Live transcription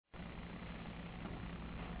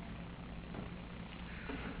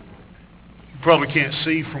probably can't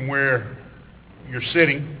see from where you're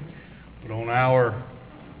sitting, but on our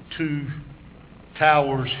two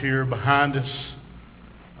towers here behind us,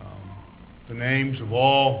 the names of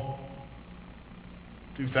all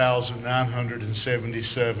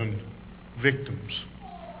 2,977 victims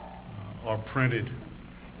are printed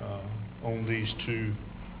on these two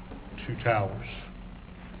towers.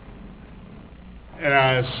 And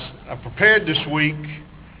as I prepared this week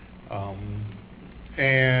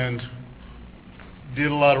and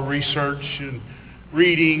did a lot of research and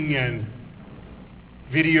reading and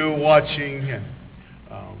video watching and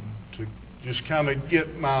to just kind of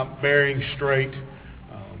get my bearings straight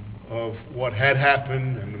of what had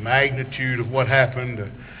happened and the magnitude of what happened,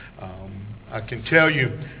 I can tell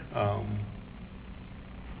you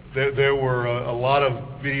there were a lot of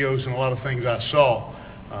videos and a lot of things I saw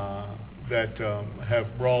that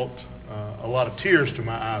have brought a lot of tears to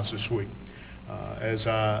my eyes this week as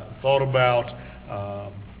I thought about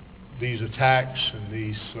these attacks and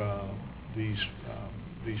these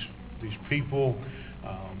people,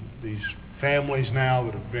 these families now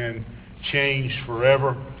that have been changed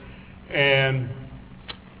forever. And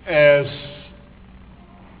as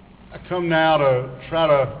I come now to try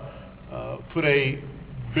to put a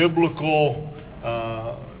biblical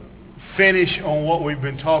finish on what we've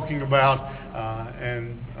been talking about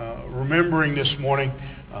and remembering this morning,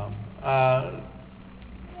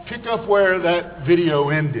 pick up where that video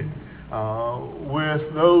ended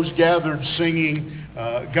with those gathered singing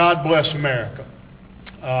God Bless America.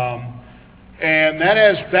 And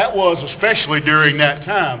that was, especially during that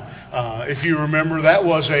time, if you remember, that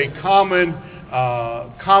was a common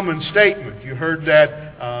statement. You heard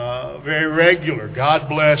that very regular. God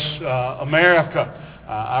bless America.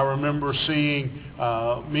 I remember seeing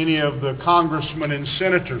many of the congressmen and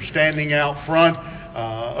senators standing out front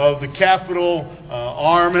of the Capitol,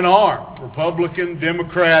 arm in arm, Republican,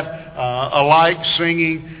 Democrat alike,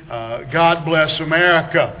 singing God Bless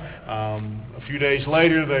America. A few days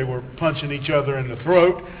later, they were punching each other in the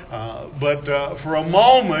throat, but for a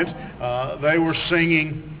moment, they were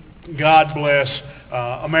singing God Bless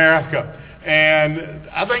America. And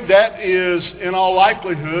I think that is, in all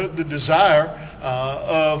likelihood, the desire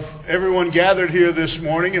of everyone gathered here this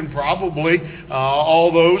morning, and probably all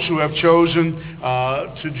those who have chosen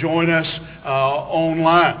to join us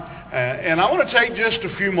online. And I want to take just a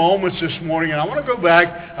few moments this morning, and I want to go back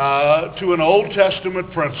to an Old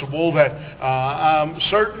Testament principle that I'm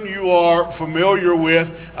certain you are familiar with,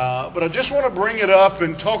 but I just want to bring it up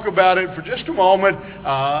and talk about it for just a moment.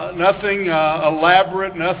 Nothing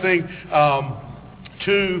elaborate, nothing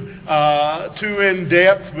too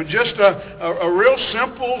in-depth, but just a real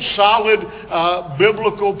simple, solid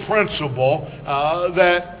biblical principle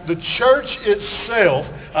that the church itself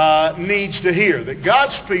needs to hear, that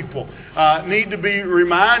God's people need to be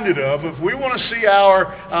reminded of. If we want to see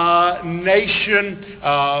our nation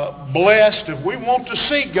blessed, if we want to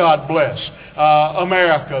see God bless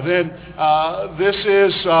America, then this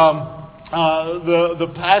is the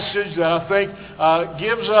passage that I think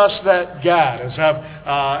gives us that guide.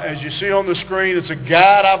 As you see on the screen, it's a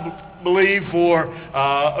guide, I believe, for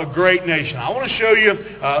a great nation. I want to show you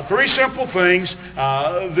three simple things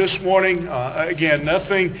this morning. Again,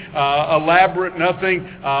 nothing elaborate, nothing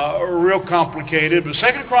real complicated. But 2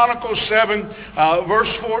 Chronicles 7, verse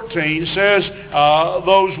 14 says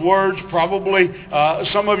those words. Probably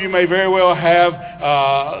some of you may very well have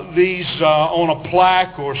these on a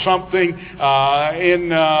plaque or something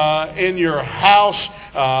in your house.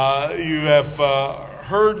 You have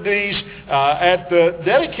heard these at the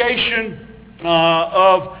dedication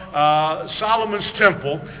of Solomon's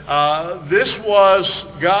temple. This was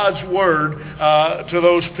God's word to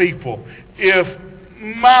those people. If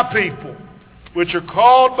my people, which are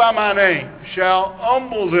called by my name, shall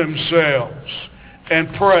humble themselves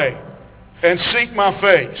and pray and seek my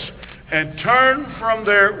face and turn from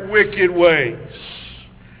their wicked ways,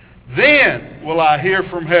 then will I hear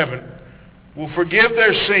from heaven, will forgive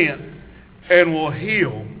their sin, and will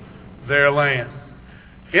heal their land.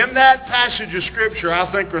 In that passage of Scripture,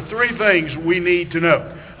 I think there are three things we need to know.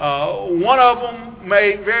 One of them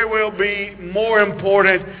may very well be more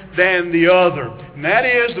important than the other. And that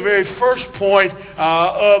is the very first point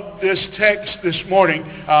of this text this morning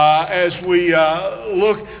as we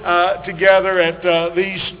look together at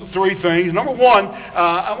these three things. Number one,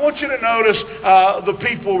 I want you to notice the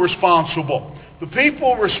people responsible. The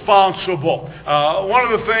people responsible. One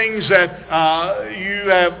of the things that you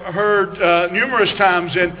have heard numerous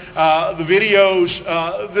times in the videos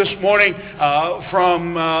this morning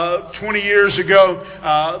from 20 years ago,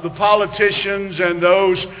 the politicians and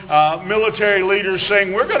those military leaders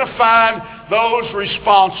saying, we're going to find those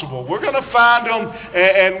responsible. We're going to find them,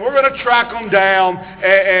 and we're going to track them down,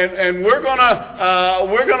 and we're going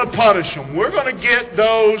to punish them. We're going to get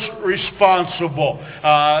those responsible.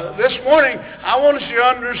 This morning, I want us to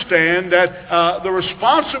understand that the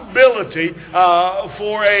responsibility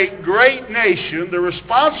for a great nation, the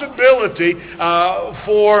responsibility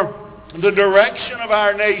for the direction of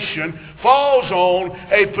our nation falls on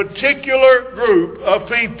a particular group of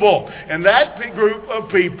people. And that group of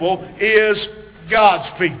people is God's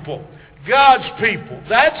people. God's people.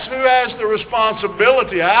 That's who has the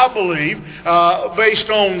responsibility, I believe, based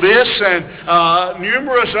on this and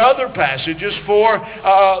numerous other passages for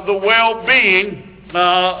the well-being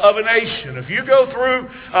of a nation. If you go through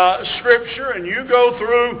Scripture and you go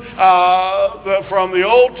through from the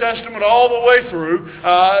Old Testament all the way through,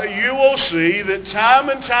 you will see that time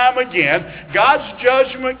and time again, God's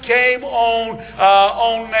judgment came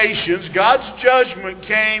on nations. God's judgment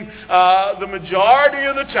came the majority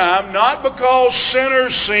of the time, not because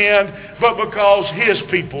sinners sinned, but because His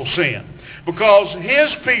people sinned. Because His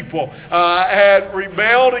people had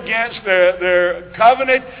rebelled against their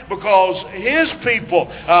covenant, because His people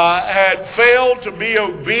had failed to be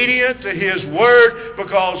obedient to His word,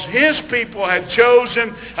 because His people had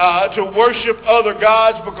chosen to worship other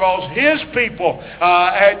gods, because His people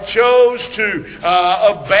had chose to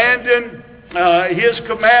abandon His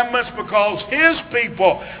commandments, because His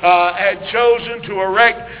people had chosen to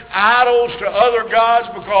erect idols to other gods,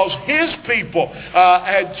 because His people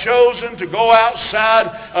had chosen to go outside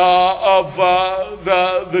of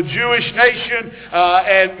the Jewish nation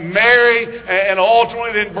and marry and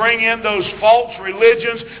ultimately then bring in those false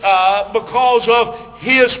religions because of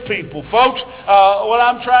His people. Folks, what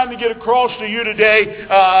I'm trying to get across to you today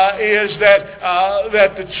is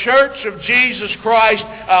that the Church of Jesus Christ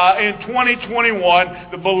in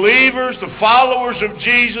 2021, the believers, the followers of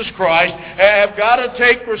Jesus Christ, have got to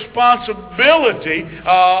take responsibility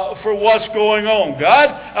for what's going on.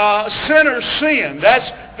 Sinners sin. That's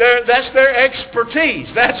their expertise.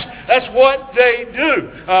 That's what they do.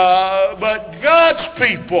 But God's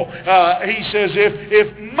people, He says,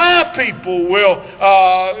 if my people will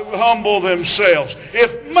humble themselves,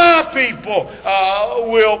 if my people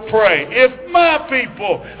will pray, if my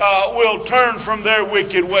people will turn from their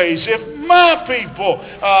wicked ways, if my people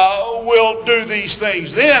will do these things,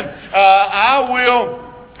 then I will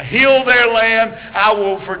heal their land, I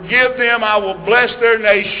will forgive them, I will bless their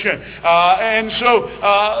nation. And so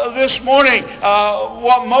this morning,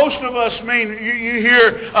 what most of us mean, you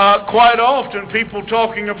hear quite often people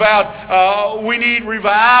talking about we need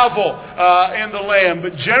revival in the land.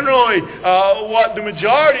 But generally, what the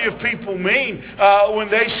majority of people mean when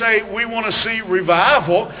they say we want to see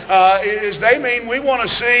revival is they mean we want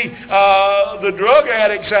to see the drug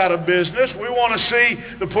addicts out of business, we want to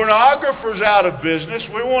see the pornographers out of business,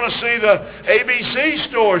 we want to see the ABC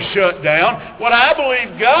stores shut down. What I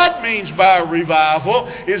believe God means by revival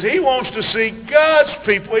is He wants to see God's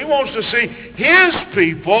people, He wants to see His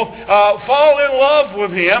people fall in love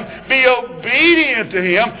with Him, be obedient to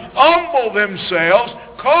Him, humble themselves,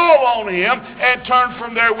 call on Him, and turn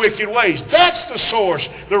from their wicked ways. That's the source,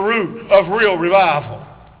 the root of real revival.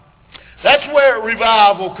 That's where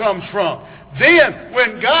revival comes from. Then,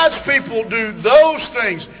 when God's people do those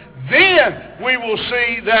things, then we will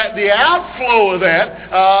see that the outflow of that,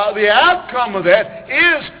 the outcome of that,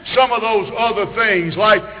 is some of those other things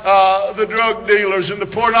like the drug dealers and the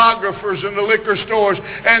pornographers and the liquor stores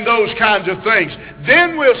and those kinds of things.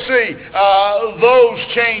 Then we'll see those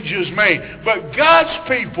changes made. But God's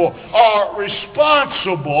people are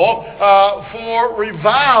responsible for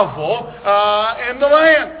revival in the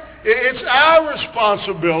land. It's our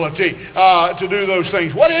responsibility to do those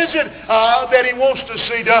things. What is it that He wants to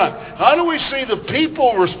see done? How do we see the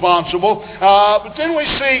people responsible? But then we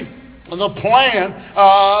see the plan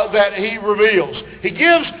that He reveals. He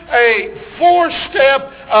gives a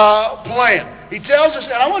 4-step plan. He tells us,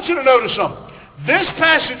 and I want you to notice something. This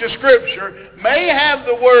passage of Scripture may have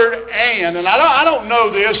the word and I don't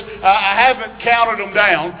know this, I haven't counted them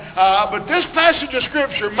down, but this passage of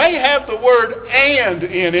Scripture may have the word and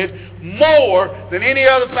in it more than any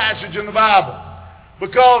other passage in the Bible.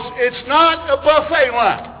 Because it's not a buffet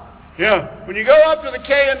line. You know, when you go up to the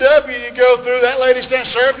K&W, you go through, that lady stands,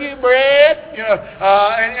 serve you bread, you know,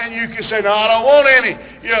 and you can say, no, I don't want any.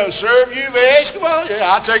 You know, serve you vegetables, yeah,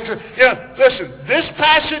 I'll take some. You know, listen, this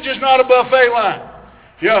passage is not a buffet line.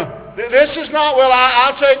 You know, this is not, well,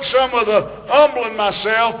 I'll take some of the humbling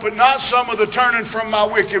myself, but not some of the turning from my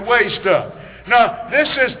wicked way stuff. No, this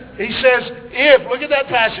is, he says, if, look at that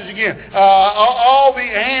passage again, all the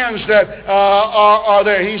ands that are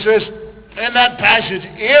there. He says, in that passage,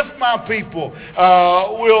 if my people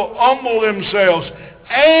will humble themselves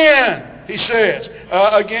and, he says,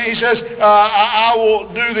 again, he says, I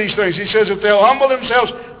will do these things. He says, if they'll humble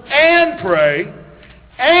themselves and pray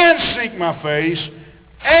and seek my face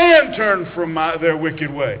and turn from their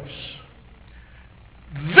wicked ways,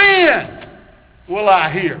 then will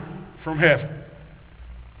I hear from heaven.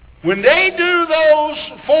 When they do those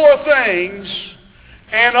four things,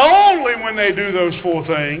 and only when they do those four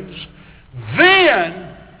things,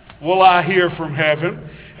 then will I hear from heaven.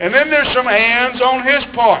 And then there's some ands on his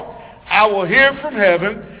part. I will hear from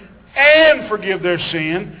heaven and forgive their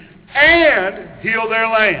sin and heal their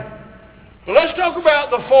land. But let's talk about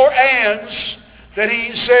the four ands that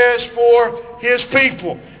he says for his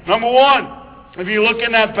people. Number one, if you look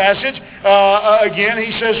in that passage, again,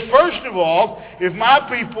 he says, first of all, if my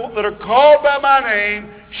people that are called by my name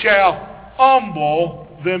shall humble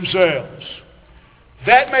themselves.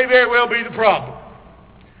 That may very well be the problem.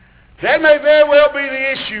 That may very well be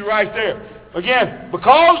the issue right there. Again,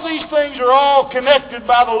 because these things are all connected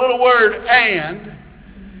by the little word and,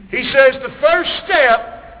 he says the first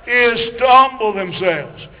step is to humble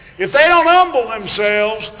themselves. If they don't humble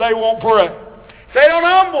themselves, they won't pray. If they don't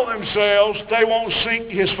humble themselves, they won't seek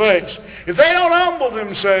his face. If they don't humble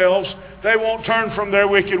themselves, they won't turn from their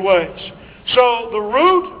wicked ways. So the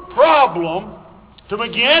root problem to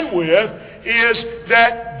begin with is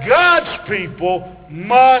that God's people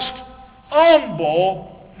must humble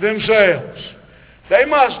themselves. They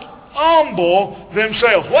must humble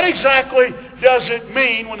themselves. What exactly does it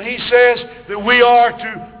mean when he says that we are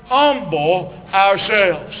to humble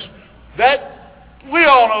ourselves? That we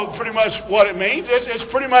all know pretty much what it means.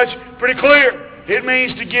 It's pretty clear. It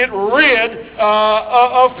means to get rid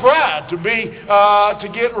of pride, to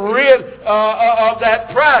get rid of that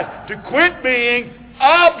pride, to quit being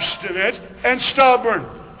obstinate and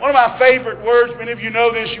stubborn. One of my favorite words, many of you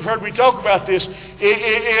know this, you've heard me talk about this,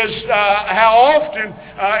 is how often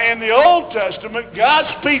in the Old Testament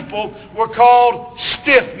God's people were called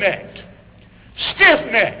stiff-necked.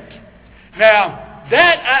 Stiff-necked. Now,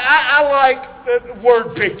 that I like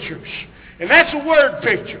word pictures, and that's a word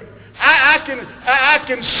picture. I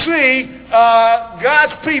can see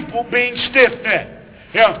God's people being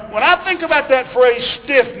stiff-necked. Now, when I think about that phrase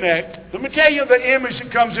stiff-necked, let me tell you the image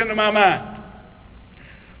that comes into my mind.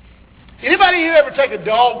 Anybody here ever take a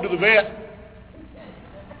dog to the vet?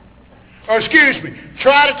 Or excuse me,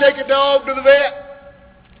 try to take a dog to the vet?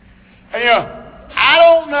 And I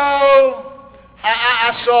don't know.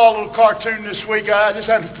 I saw a little cartoon this week. I just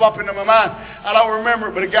had to pop into my mind. I don't remember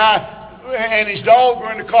it, but a guy and his dog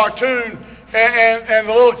were in the cartoon, and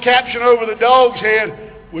the little caption over the dog's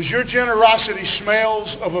head was, "Your generosity smells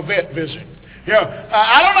of a vet visit."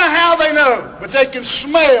 I don't know how they know, but they can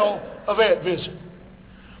smell a vet visit.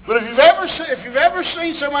 But if you've ever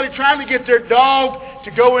seen somebody trying to get their dog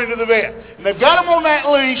to go into the vet, and they've got him on that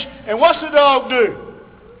leash, and what's the dog do?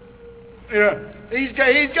 He's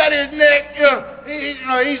got his neck,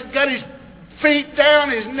 he's got his feet down,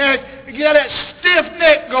 his neck. You got that stiff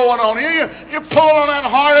neck going on. You're pulling on that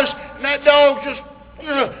harness, and that dog just,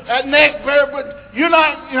 that neck there, but you're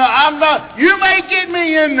not, I'm not, you may get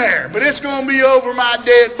me in there, but it's going to be over my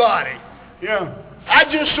dead body. I'd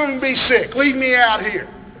just soon be sick. Leave me out here.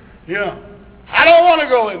 I don't want to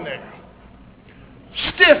go in there.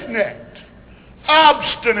 Stiff-necked,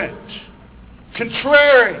 obstinate,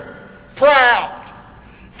 contrary, proud.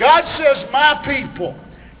 God says my people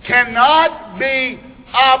cannot be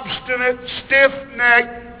obstinate,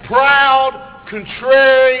 stiff-necked, proud,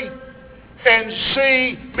 contrary, and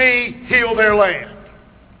see me heal their land.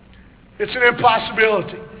 It's an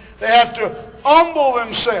impossibility. They have to humble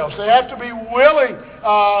themselves. They have to be willing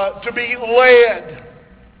to be led.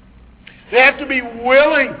 They have to be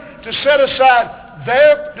willing to set aside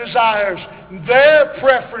their desires, their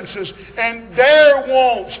preferences, and their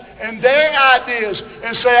wants, and their ideas,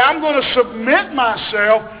 and say, I'm going to submit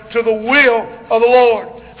myself to the will of the Lord.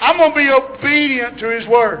 I'm going to be obedient to His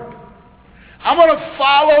Word. I'm going to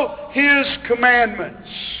follow His commandments.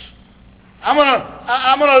 I'm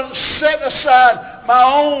going to set aside my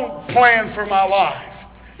own plan for my life.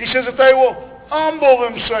 He says that they will humble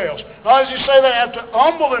themselves. Now, as you say, they have to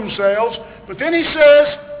humble themselves, but then he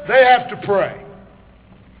says they have to pray.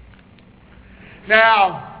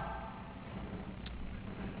 Now,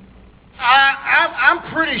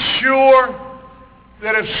 I'm pretty sure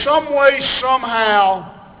that if some way,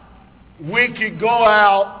 somehow, we could go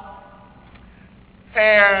out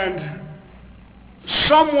and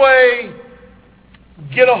some way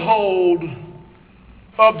get a hold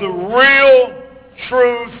of the real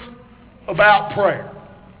truth about prayer,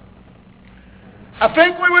 I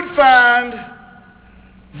think we would find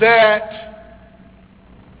that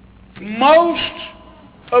most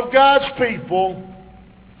of God's people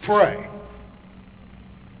pray.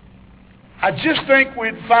 I just think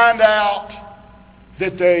we'd find out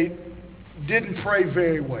that they didn't pray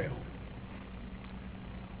very well.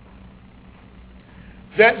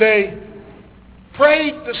 That they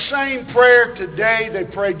prayed the same prayer today they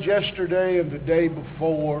prayed yesterday and the day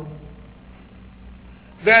before.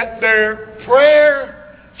 That their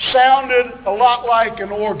prayer sounded a lot like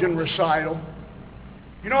an organ recital.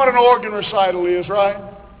 You know what an organ recital is, right?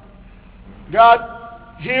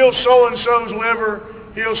 God, heal so-and-so's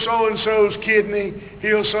liver, heal so-and-so's kidney,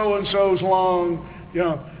 heal so-and-so's lung. You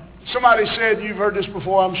know, somebody said, you've heard this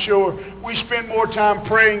before, I'm sure, we spend more time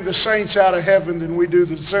praying the saints out of heaven than we do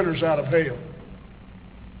the sinners out of hell.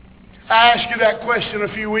 I asked you that question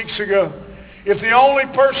a few weeks ago. If the only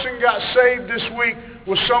person got saved this week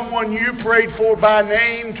was someone you prayed for by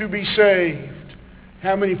name to be saved,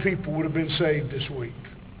 how many people would have been saved this week?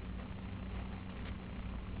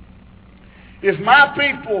 If my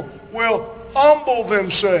people will humble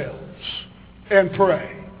themselves and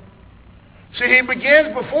pray. See, he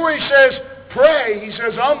begins, before he says pray, he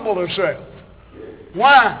says humble ourselves.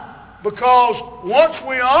 Why? Because once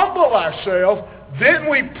we humble ourselves, then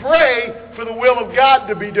we pray for the will of God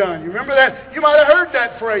to be done. You remember that? You might have heard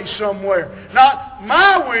that phrase somewhere. Not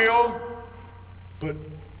my will, but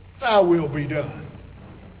thy will be done.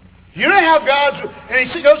 You know how God's,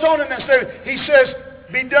 and he goes on in that statement, he says,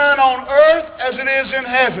 be done on earth as it is in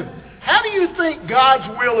heaven. How do you think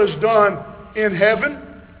God's will is done in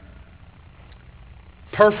heaven?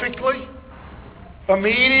 Perfectly?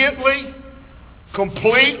 Immediately?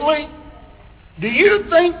 Completely? Do you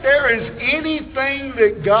think there is anything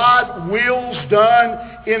that God wills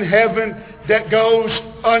done in heaven that goes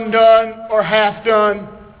undone or half done?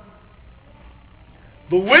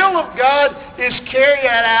 The will of God is carried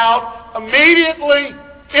out immediately,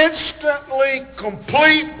 instantly,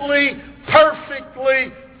 completely,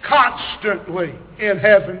 perfectly, constantly in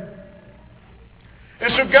heaven.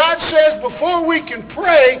 And so God says before we can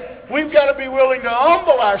pray, we've got to be willing to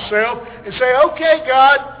humble ourselves and say, okay,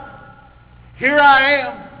 God, here I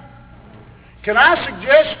am. Can I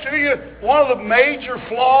suggest to you one of the major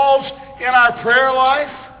flaws in our prayer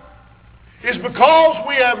life is because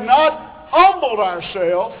we have not humbled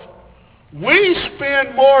ourselves, we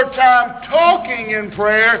spend more time talking in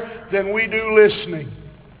prayer than we do listening.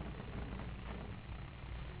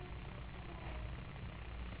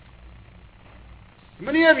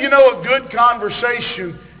 Many of you know a good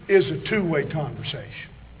conversation is a two-way conversation.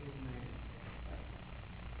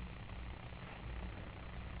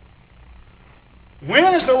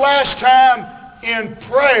 When is the last time in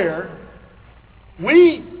prayer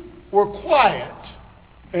we were quiet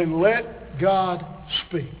and let God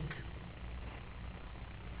speak?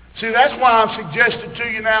 See, that's why I've suggested to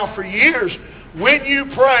you now for years, when you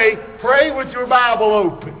pray, pray with your Bible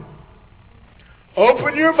open.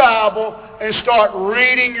 Open your Bible and start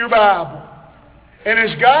reading your Bible. And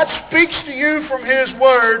as God speaks to you from His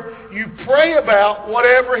Word, you pray about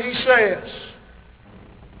whatever He says.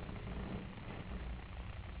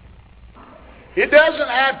 It doesn't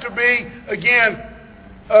have to be, again,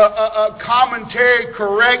 a commentary,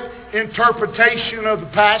 correct interpretation of the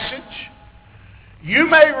passage. You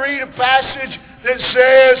may read a passage that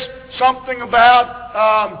says something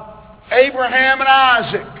about Abraham and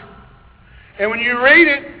Isaac. And when you read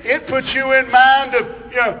it, it puts you in mind of,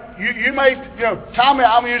 you may, Tommy,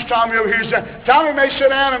 I'm going to use Tommy over here. Tommy may sit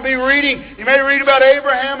down and be reading. He may read about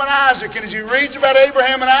Abraham and Isaac. And as he reads about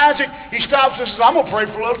Abraham and Isaac, he stops and says, I'm going to pray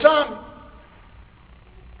for little Tommy.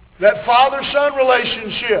 That father-son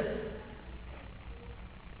relationship.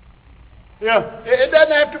 It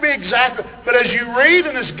doesn't have to be exactly, but as you read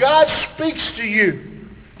and as God speaks to you,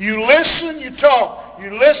 you listen, you talk,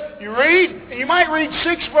 you listen, you read, and you might read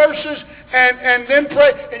 6 verses and then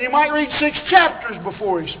pray, and you might read 6 chapters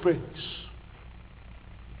before He speaks.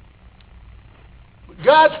 But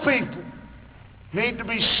God's people need to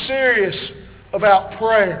be serious about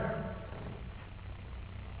prayer.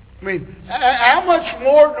 I mean, how much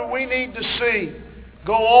more do we need to see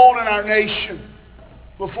go on in our nation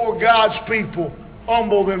before God's people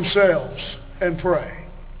humble themselves and pray?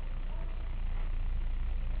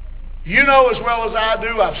 You know as well as I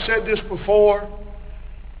do, I've said this before,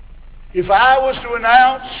 if I was to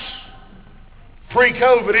announce,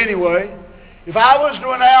 pre-COVID anyway, if I was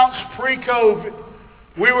to announce pre-COVID,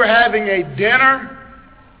 we were having a dinner,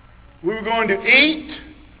 we were going to eat,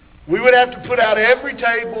 we would have to put out every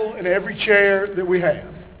table and every chair that we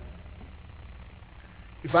have.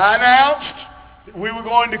 If I announced that we were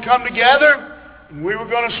going to come together And we were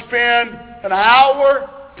going to spend an hour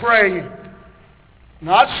praying.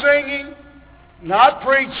 Not singing, not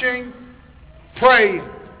preaching, praying.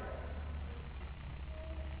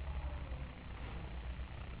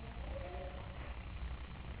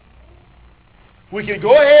 We could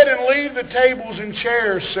go ahead and leave the tables and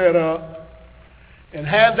chairs set up and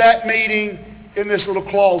have that meeting in this little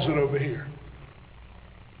closet over here.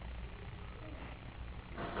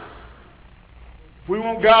 We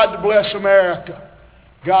want God to bless America.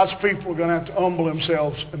 God's people are going to have to humble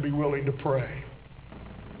themselves and be willing to pray.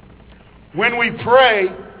 When we pray,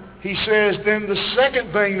 he says, then the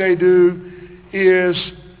second thing they do is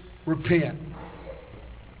repent.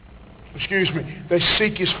 They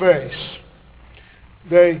seek his face.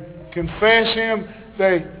 They confess him.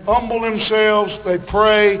 They humble themselves. They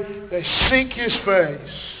pray. They seek his face.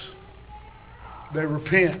 They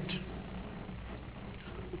repent.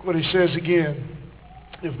 Look what he says again.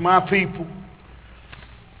 If my people,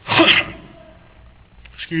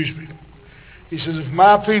 he says, if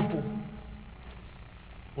my people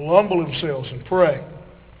will humble themselves and pray,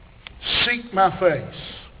 seek my face.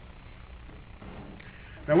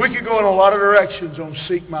 Now we could go in a lot of directions on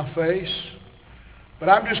seek my face, but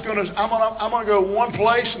I'm going to go one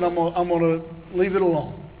place and I'm going to leave it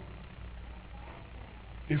alone.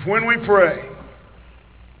 If when we pray,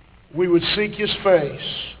 we would seek his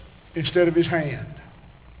face instead of his hand.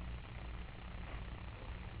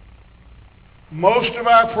 Most of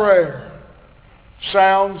our prayer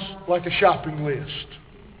sounds like a shopping list.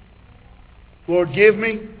 Lord, give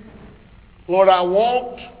me. Lord, I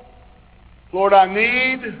want. Lord, I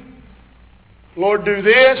need. Lord, do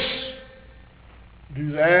this.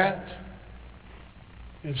 Do that.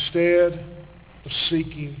 Instead of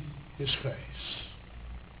seeking his face.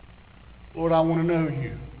 Lord, I want to know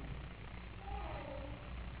you.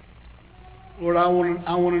 Lord, I want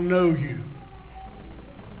to know you.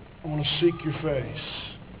 I want to seek your face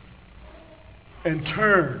and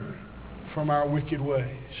turn from our wicked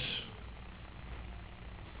ways.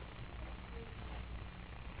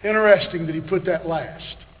 Interesting that he put that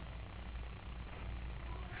last.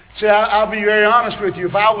 See, I'll be very honest with you.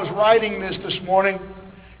 If I was writing this morning,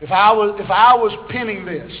 if I was penning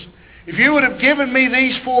this, if you would have given me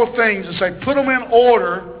these four things and say, put them in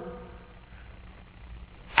order,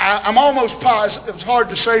 I'm almost positive. It's hard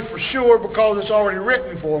to say for sure because it's already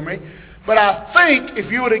written for me. But I think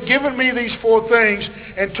if you would have given me these four things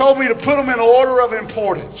and told me to put them in order of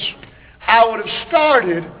importance, I would have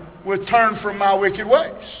started with turn from my wicked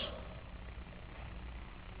ways.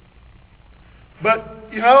 But,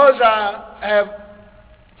 as I have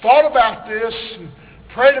thought about this and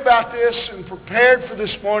prayed about this and prepared for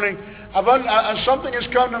this morning, something has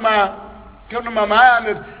come to my mind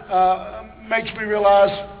that makes me realize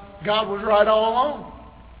God was right all along.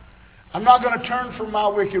 I'm not going to turn from my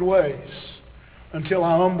wicked ways until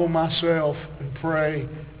I humble myself and pray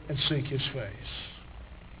and seek his face.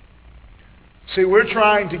 See, we're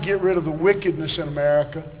trying to get rid of the wickedness in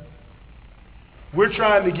America. We're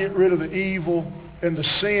trying to get rid of the evil and the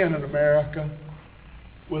sin in America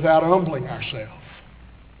without humbling ourselves,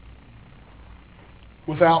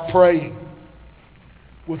 without praying,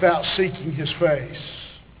 without seeking his face.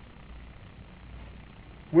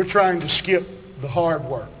 We're trying to skip the hard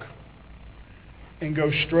work and go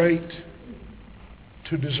straight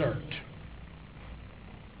to dessert.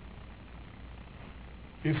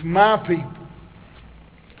 If my people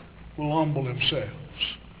will humble themselves,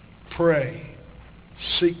 pray,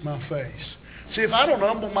 seek my face. See, if I don't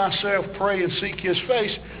humble myself, pray, and seek his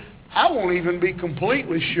face, I won't even be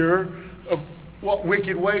completely sure of what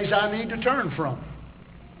wicked ways I need to turn from.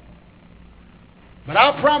 But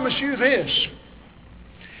I'll promise you this.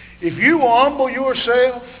 If you will humble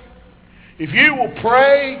yourself, if you will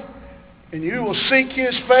pray, and you will seek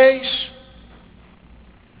his face,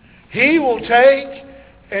 he will take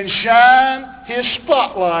and shine his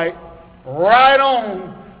spotlight right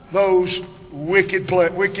on those wicked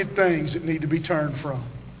things that need to be turned from.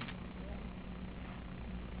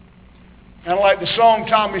 Kind of like the song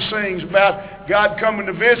Tommy sings about God coming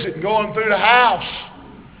to visit and going through the house.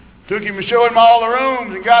 Took him to show him all the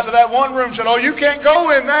rooms and got to that one room and said, oh, you can't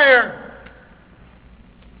go in there.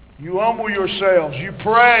 You humble yourselves. You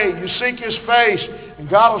pray. You seek his face. And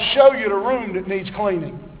God will show you the room that needs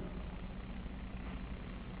cleaning.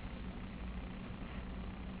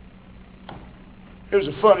 It was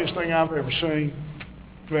the funniest thing I've ever seen.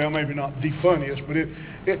 Well, maybe not the funniest, but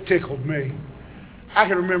it tickled me. I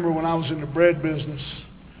can remember when I was in the bread business,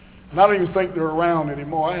 and I don't even think they're around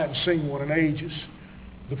anymore. I hadn't seen one in ages.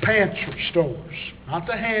 The pantry stores. Not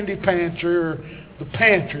the handy pantry or the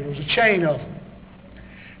pantry. There was a chain of them.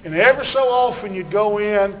 And ever so often you'd go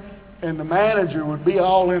in and the manager would be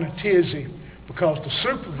all in a tizzy because the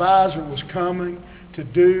supervisor was coming to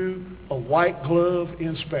do a white glove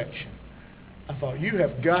inspection. I thought, you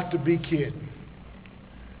have got to be kidding.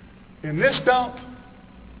 In this dump,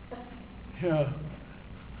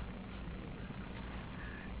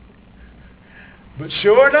 but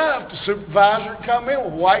sure enough, the supervisor would come in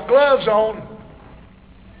with white gloves on.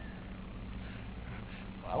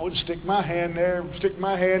 I wouldn't stick my hand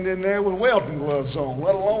in there with welding gloves on,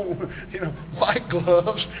 let alone, white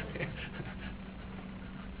gloves.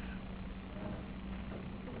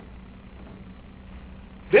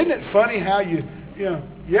 Isn't it funny how you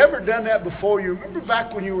ever done that before? You remember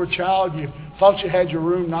back when you were a child, you thought you had your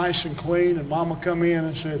room nice and clean, and Mama come in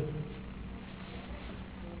and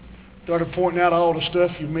started pointing out all the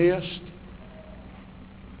stuff you missed?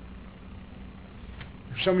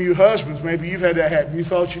 Some of you husbands, maybe you've had that happen. You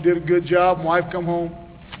thought you did a good job, and wife come home,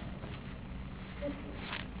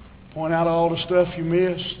 point out all the stuff you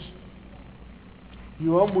missed.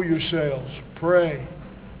 You humble yourselves, pray,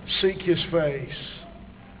 seek His face.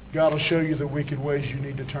 God will show you the wicked ways you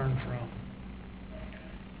need to turn from.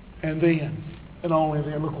 And then, and only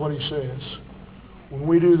then, look what He says. When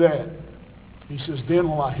we do that, He says, then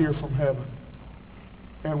will I hear from heaven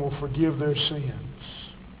and will forgive their sins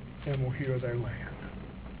and will heal their land.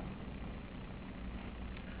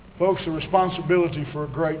 Folks, the responsibility for a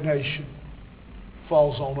great nation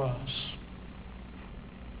falls on us.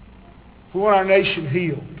 We want our nation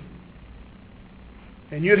healed.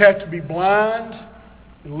 And you'd have to be blind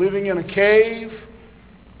and living in a cave,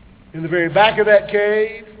 in the very back of that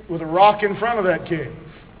cave, with a rock in front of that cave,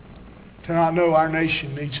 to not know our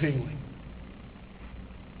nation needs healing.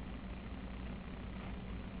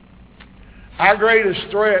 Our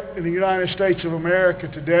greatest threat in the United States of America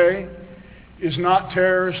today is not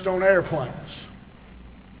terrorists on airplanes.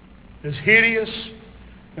 As hideous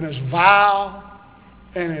and as vile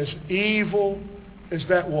and as evil as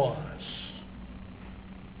that was.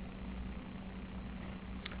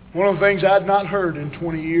 One of the things I'd not heard in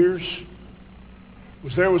 20 years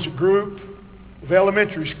was there was a group of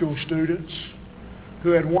elementary school students who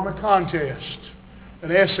had won a contest,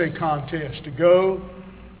 an essay contest, to go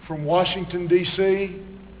from Washington, D.C.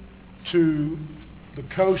 to the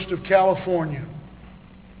coast of California.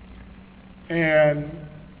 And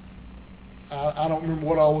I don't remember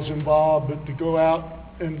what all was involved, but to go out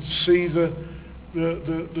and see the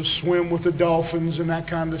swim with the dolphins and that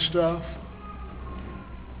kind of stuff.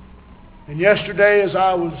 And yesterday, as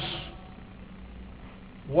I was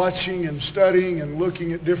watching and studying and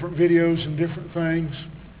looking at different videos and different things,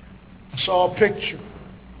 I saw a picture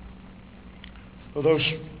of those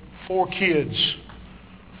 4 kids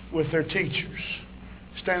with their teachers,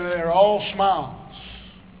 standing there all smiles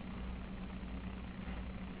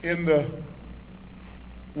in the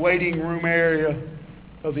waiting room area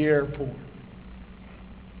of the airport.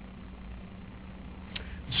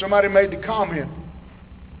 Somebody made the comment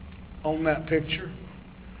on that picture.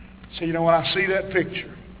 So, when I see that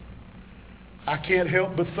picture, I can't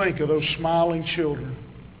help but think of those smiling children,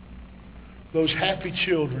 those happy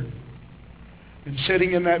children, and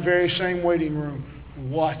sitting in that very same waiting room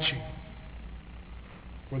watching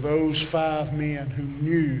were those 5 men who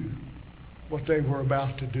knew what they were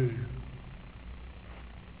about to do.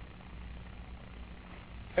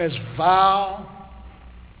 As vile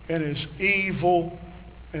and as evil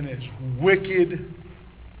and as wicked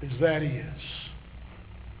as that is,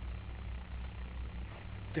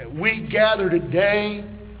 that we gather today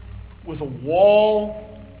with a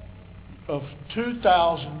wall of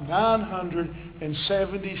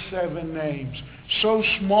 2,977 names, so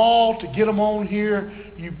small to get them on here,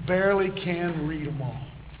 you barely can read them all.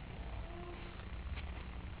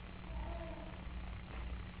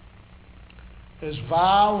 As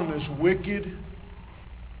vile and as wicked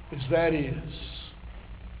as that is,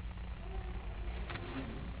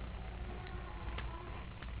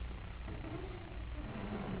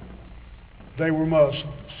 they were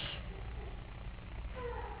Muslims.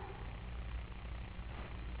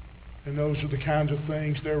 And those are the kinds of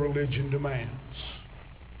things their religion demands.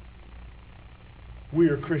 We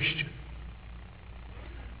are Christian.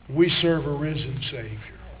 We serve a risen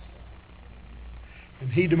Savior.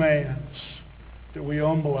 And He demands that we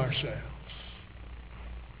humble ourselves,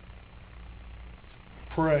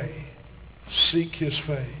 pray, seek His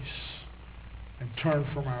face, and turn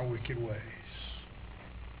from our wicked ways.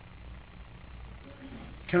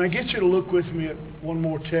 Can I get you to look with me at one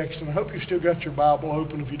more text? And I hope you still got your Bible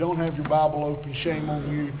open. If you don't have your Bible open, shame on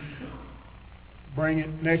you. Bring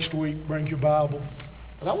it next week. Bring your Bible.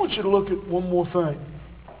 But I want you to look at one more thing.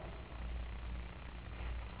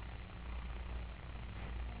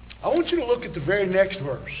 I want you to look at the very next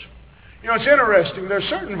verse. You know, it's interesting. There are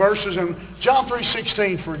certain verses in John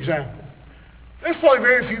 3:16, for example. There's probably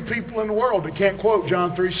very few people in the world that can't quote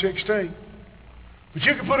John 3:16. But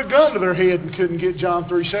you could put a gun to their head and couldn't get John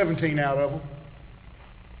 3:17 out of them.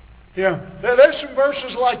 Yeah, there's some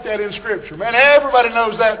verses like that in Scripture. Man, everybody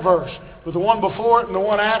knows that verse. But the one before it and the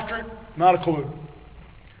one after it, not a clue.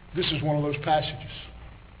 This is one of those passages.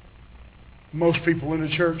 Most people in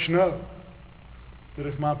the church know that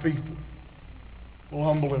if my people will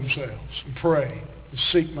humble themselves and pray and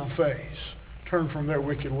seek my face, turn from their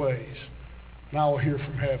wicked ways, and I will hear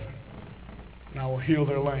from heaven, and I will heal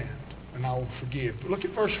their land, and I will forgive. But look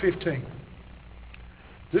at verse 15.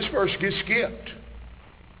 This verse gets skipped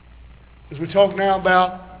as we talk now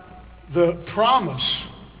about the promise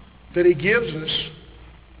that he gives us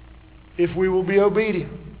if we will be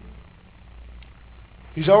obedient.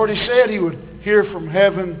 He's already said he would hear from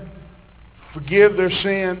heaven, forgive their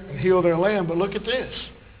sin, and heal their land. But look at this.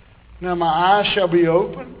 Now my eyes shall be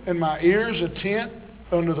open, and my ears attent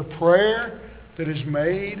unto the prayer that is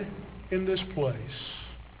made in this place.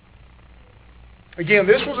 Again,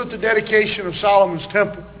 this was at the dedication of Solomon's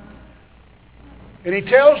temple. And he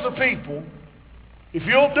tells the people, if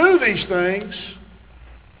you'll do these things,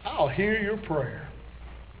 I'll hear your prayer.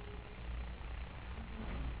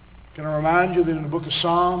 Can I remind you that in the book of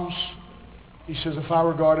Psalms, he says, if I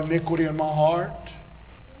regard iniquity in my heart,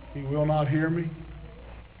 he will not hear me.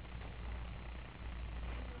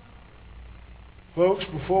 Folks,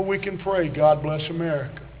 before we can pray, God bless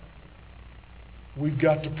America, we've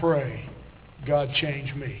got to pray, God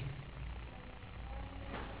change me.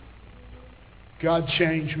 God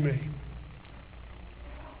change me.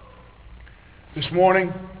 This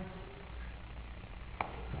morning,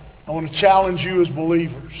 I want to challenge you as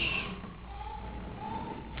believers.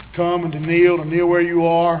 Come and to kneel where you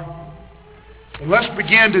are. And let's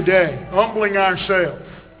begin today, humbling ourselves,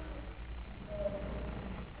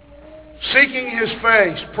 seeking His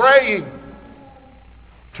face, praying,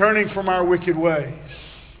 turning from our wicked ways.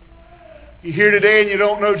 You're here today and you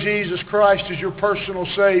don't know Jesus Christ as your personal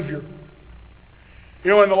Savior. You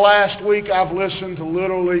know, in the last week I've listened to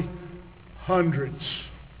literally hundreds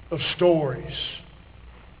of stories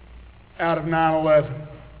out of 9/11.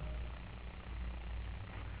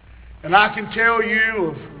 And I can tell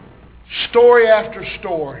you of story after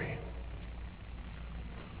story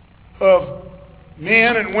of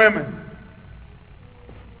men and women.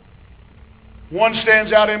 One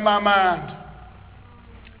stands out in my mind.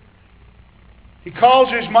 He calls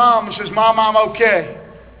his mom and says, Mom, I'm okay.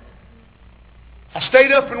 I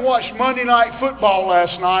stayed up and watched Monday Night Football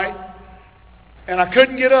last night, and I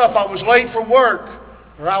couldn't get up. I was late for work,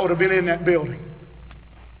 or I would have been in that building.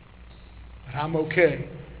 But I'm okay.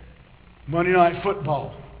 Monday Night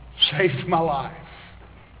Football saved my life.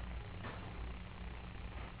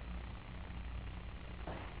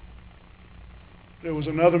 There was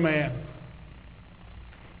another man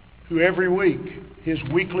who every week, his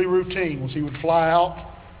weekly routine was he would fly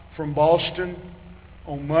out from Boston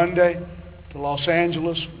on Monday to Los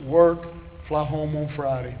Angeles, work, fly home on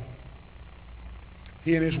Friday.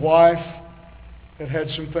 He and his wife had had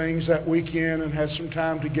some things that weekend and had some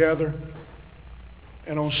time together.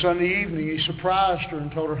 And on Sunday evening, he surprised her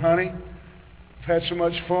and told her, honey, I've had so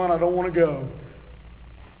much fun, I don't want to go.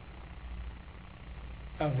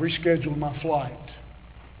 I've rescheduled my flight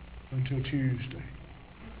until Tuesday.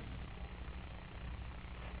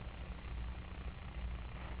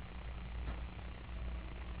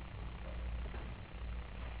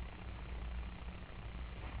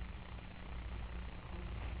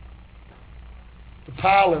 The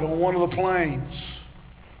pilot on one of the planes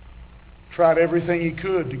tried everything he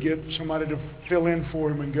could to get somebody to fill in for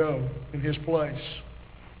him and go in his place.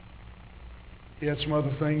 He had some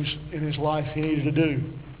other things in his life he needed to do.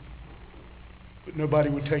 But nobody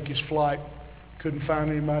would take his flight. Couldn't find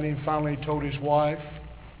anybody. And finally he told his wife,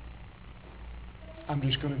 I'm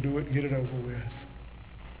just going to do it and get it over with.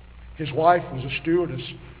 His wife was a stewardess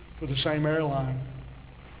for the same airline.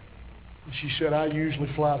 And she said, I usually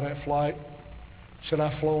fly that flight. Said,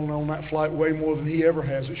 I've flown on that flight way more than he ever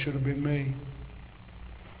has. It should have been me.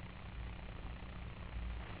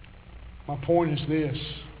 My point is this.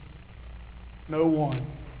 No one,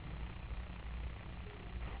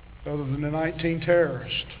 other than the 19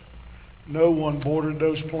 terrorists, no one boarded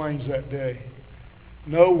those planes that day.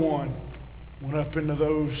 No one went up into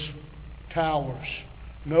those towers.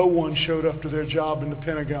 No one showed up to their job in the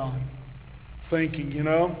Pentagon thinking, you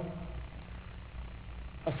know,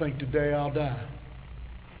 I think today I'll die.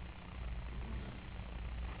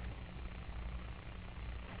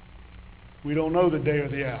 We don't know the day or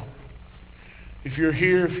the hour. If you're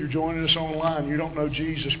here, if you're joining us online, you don't know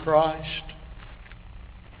Jesus Christ.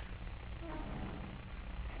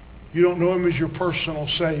 You don't know Him as your personal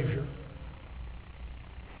Savior.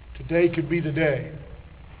 Today could be the day.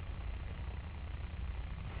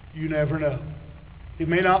 You never know. It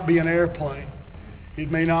may not be an airplane.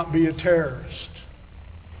 It may not be a terrorist.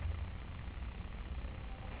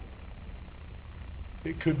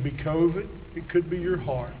 It could be COVID. It could be your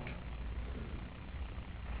heart.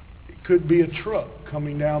 It could be a truck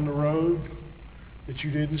coming down the road that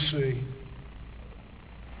you didn't see.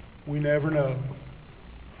 We never know.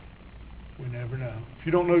 We never know. If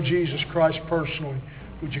you don't know Jesus Christ personally,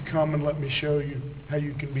 would you come and let me show you how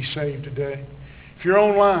you can be saved today? If you're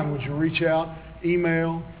online, would you reach out,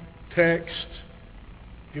 email, text,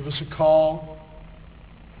 give us a call?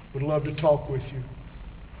 We'd love to talk with you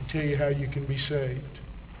and tell you how you can be saved.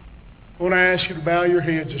 I want to ask you to bow your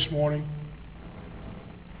heads this morning.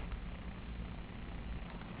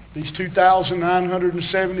 These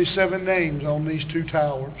 2,977 names on these two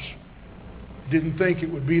towers. Didn't think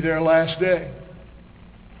it would be their last day.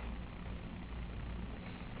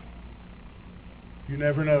 You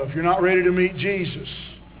never know. If you're not ready to meet Jesus,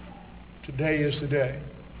 today is the day.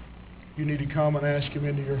 You need to come and ask Him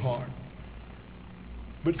into your heart.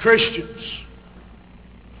 But Christians,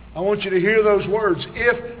 I want you to hear those words.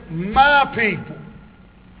 If my people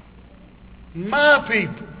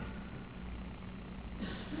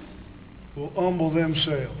will humble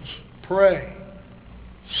themselves, pray,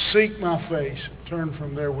 seek my face, turn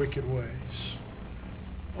from their wicked ways.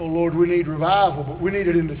 Oh Lord, we need revival, but we need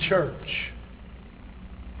it in the church.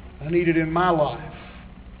 I need it in my life.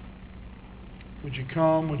 Would you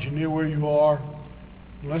come? Would you kneel where you are?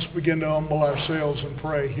 And let's begin to humble ourselves and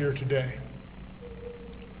pray here today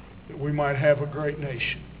that we might have a great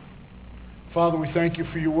nation. Father, we thank you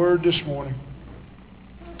for your word this morning.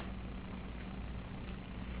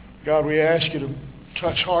 God, we ask you to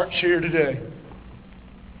touch hearts here today.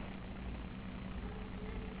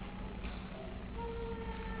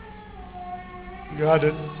 God,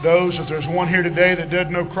 that if there's one here today that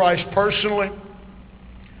doesn't know Christ personally,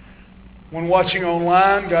 one watching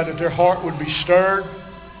online, God, that their heart would be stirred,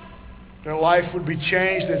 their life would be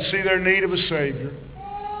changed, they'd see their need of a Savior.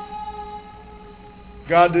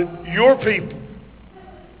 God, that your people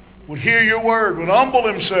would hear your word, would humble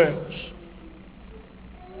themselves,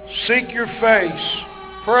 seek your face,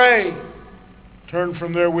 pray, turn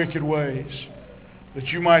from their wicked ways, that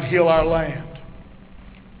you might heal our land.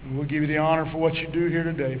 And we'll give you the honor for what you do here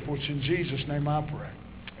today. For it's in Jesus' name I pray.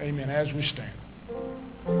 Amen. As we stand.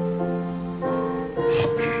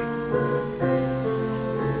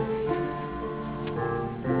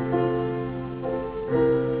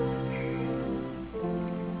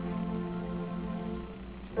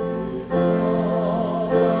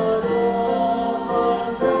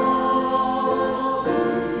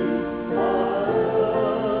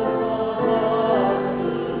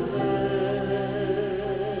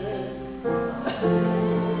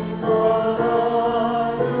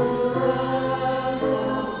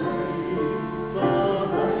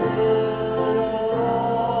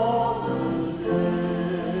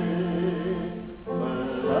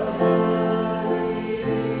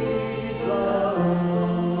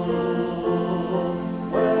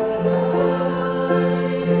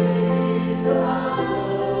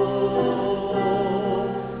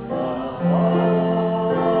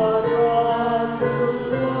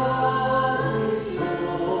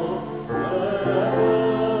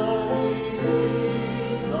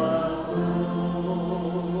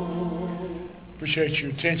 Appreciate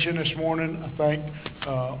your attention this morning. I thank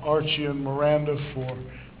Archie and Miranda for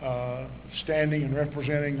standing and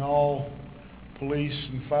representing all police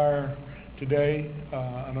and fire today.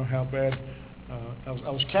 I know how bad. I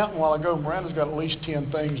was counting a while ago. Miranda's got at least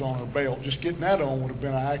 10 things on her belt. Just getting that on would have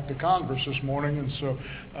been an act of Congress this morning. And so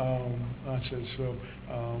I said so.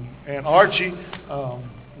 And Archie,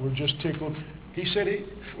 we're just tickled. He said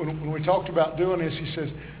when we talked about doing this, he says,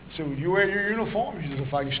 "So you wear your uniform?" He says,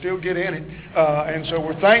 "If I can still get in it." And so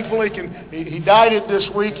we're thankful he dyed it this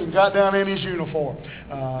week and got down in his uniform.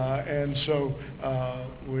 And so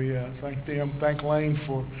we thank them. Thank Lane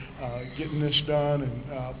for getting this done. And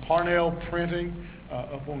Parnell Printing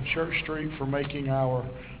up on Church Street for making our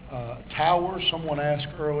towers. Someone asked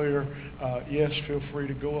earlier, yes, feel free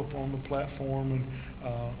to go up on the platform and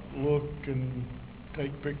look and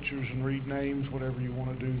take pictures and read names, whatever you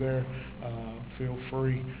want to do there. Feel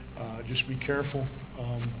free. Just be careful.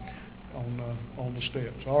 on the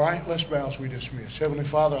steps. All right, let's bow as we dismiss. Heavenly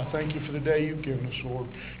Father, I thank you for the day you've given us, Lord.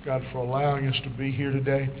 God, for allowing us to be here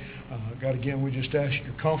today. God, again, we just ask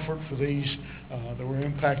your comfort for these that were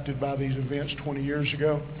impacted by these events 20 years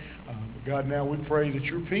ago. But God, now we pray that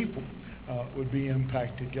your people would be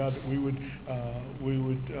impacted. God, that we would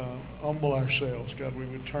humble ourselves. God, we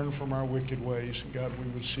would turn from our wicked ways. And God,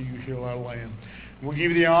 we would see you heal our land. And we'll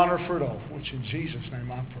give you the honor for it all, which in Jesus'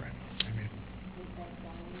 name I pray.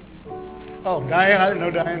 Oh, Diane, I didn't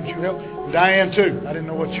know Diane, did you help? Diane, too. I didn't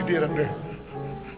know what you did up there.